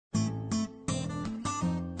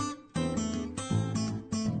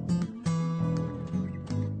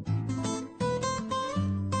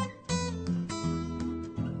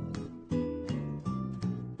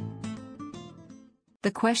The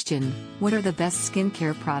question, what are the best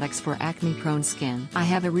skincare products for acne-prone skin? I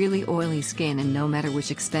have a really oily skin and no matter which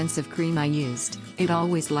expensive cream I used, it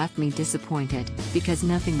always left me disappointed, because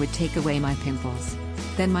nothing would take away my pimples.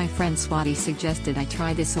 Then my friend Swati suggested I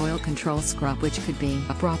try this oil control scrub which could be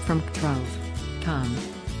brought from Trove.com.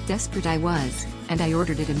 Desperate I was, and I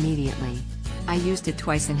ordered it immediately. I used it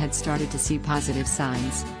twice and had started to see positive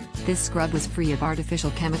signs. This scrub was free of artificial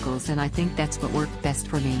chemicals and I think that's what worked best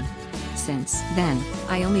for me. Since then,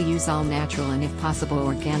 I only use all natural and if possible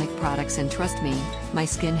organic products and trust me, my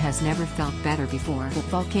skin has never felt better before.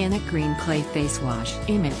 Volcanic Green Clay Face Wash.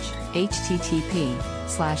 Image,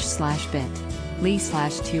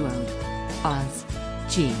 http://bit.ly/20. Oz.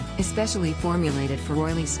 G. Especially formulated for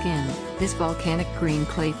oily skin, this volcanic green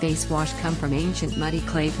clay face wash comes from ancient muddy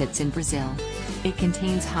clay pits in Brazil. It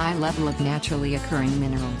contains high level of naturally occurring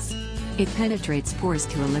minerals. It penetrates pores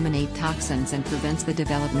to eliminate toxins and prevents the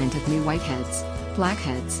development of new whiteheads,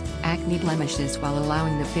 blackheads, acne blemishes while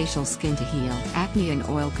allowing the facial skin to heal. Acne and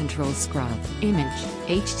Oil Control Scrub. Image,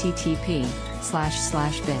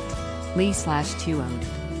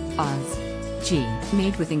 http://bit.ly/20. Oz. G.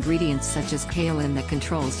 Made with ingredients such as kaolin that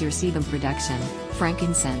controls your sebum production,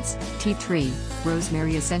 frankincense, tea tree,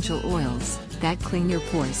 rosemary essential oils that clean your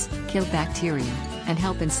pores, kill bacteria, and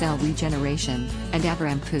help in cell regeneration, and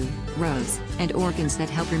avarampu, rose, and organs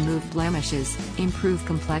that help remove blemishes, improve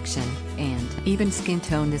complexion, and even skin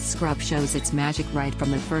tone. This scrub shows its magic right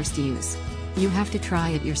from the first use. You have to try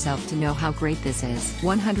it yourself to know how great this is.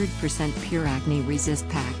 100% pure acne resist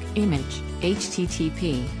pack. Image,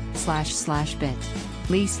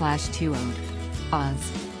 http://bit.ly/20.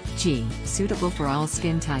 Oz. G. Suitable for all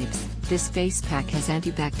skin types, this face pack has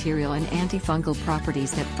antibacterial and antifungal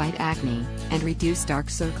properties that fight acne and reduce dark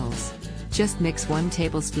circles. Just mix 1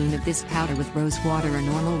 tablespoon of this powder with rose water or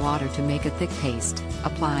normal water to make a thick paste.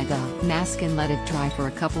 Apply the mask and let it dry for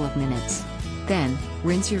a couple of minutes. Then,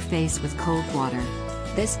 rinse your face with cold water.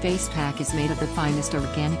 This face pack is made of the finest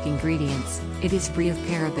organic ingredients, it is free of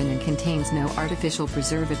paraben and contains no artificial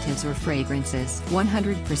preservatives or fragrances.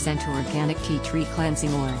 100% organic tea tree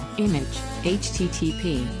cleansing oil. Image,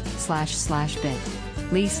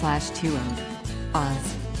 http://bit.ly/20.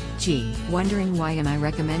 Oz. G. Wondering why am I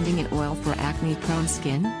recommending an oil for acne-prone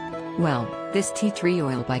skin? Well, this tea tree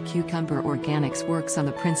oil by Cucumber Organics works on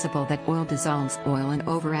the principle that oil dissolves oil and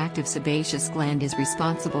overactive sebaceous gland is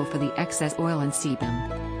responsible for the excess oil and sebum.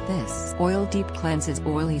 This oil deep cleanses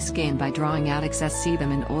oily skin by drawing out excess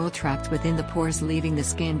sebum and oil trapped within the pores, leaving the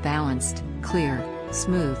skin balanced, clear,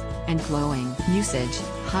 smooth, and glowing. Usage,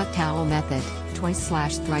 hot towel method,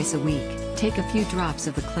 twice/thrice a week. Take a few drops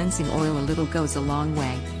of the cleansing oil, a little goes a long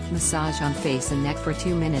way. Massage on face and neck for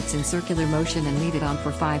 2 minutes in circular motion and leave it on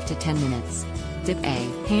for 5 to 10 minutes. Dip a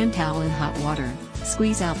hand towel in hot water,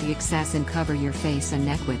 squeeze out the excess and cover your face and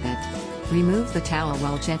neck with it. Remove the towel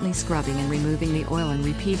while gently scrubbing and removing the oil and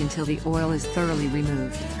repeat until the oil is thoroughly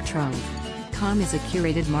removed. Trove.com is a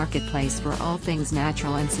curated marketplace for all things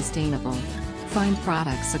natural and sustainable. Find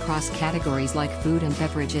products across categories like food and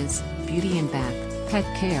beverages, beauty and bath, pet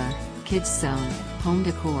care, kids zone, home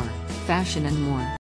decor, fashion and more.